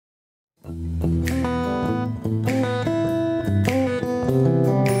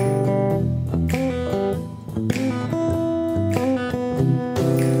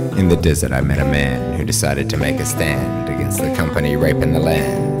desert I met a man who decided to make a stand against the company raping the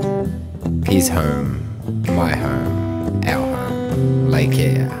land. His home, my home, our home, Lake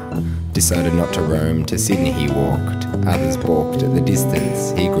Eyre. Decided not to roam, to Sydney he walked. Others balked at the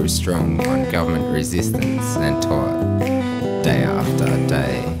distance. He grew strong on government resistance and taught day after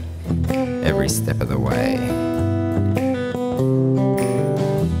day, every step of the way.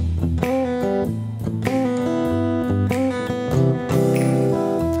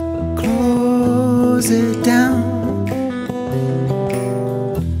 Close it down,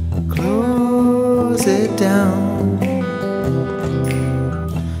 close it down,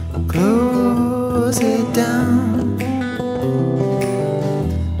 close it down,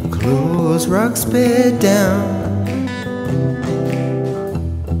 close rocks bed down.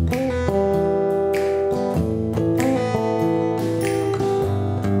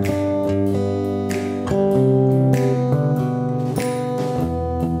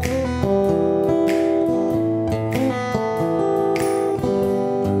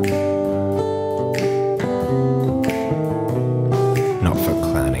 Not for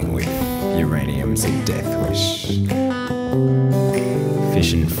clowning with uranium's a death wish,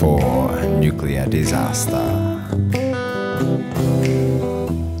 fishing for nuclear disaster,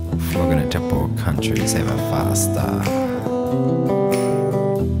 flogging it to poor countries ever faster.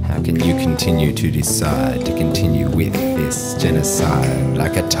 How can you continue to decide to continue with this genocide,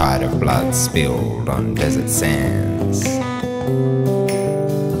 like a tide of blood spilled on desert sands?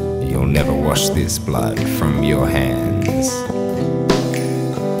 You'll never wash this blood from your hands.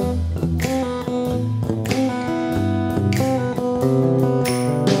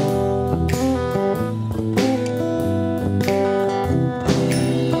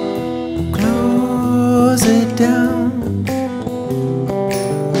 Close it down,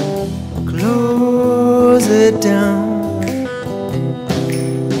 close it down,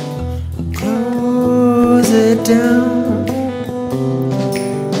 close it down,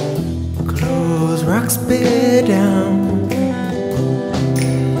 close rocks bed down,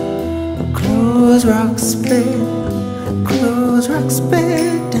 close rocks bed, close rocks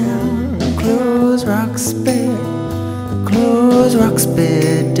bed down, close rocks bed, close rocks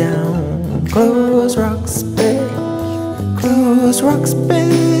bed down. Close rocks bed, close rocks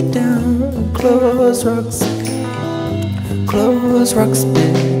bed down, close rocks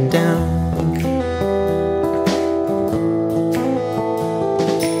bed down.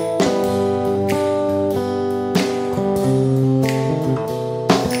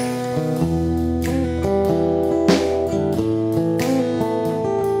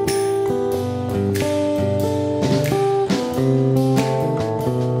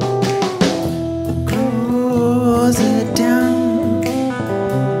 Close it down,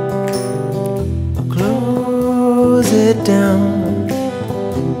 close it down,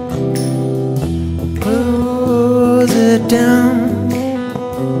 close it down,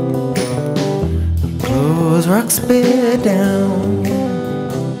 close rocks bed down.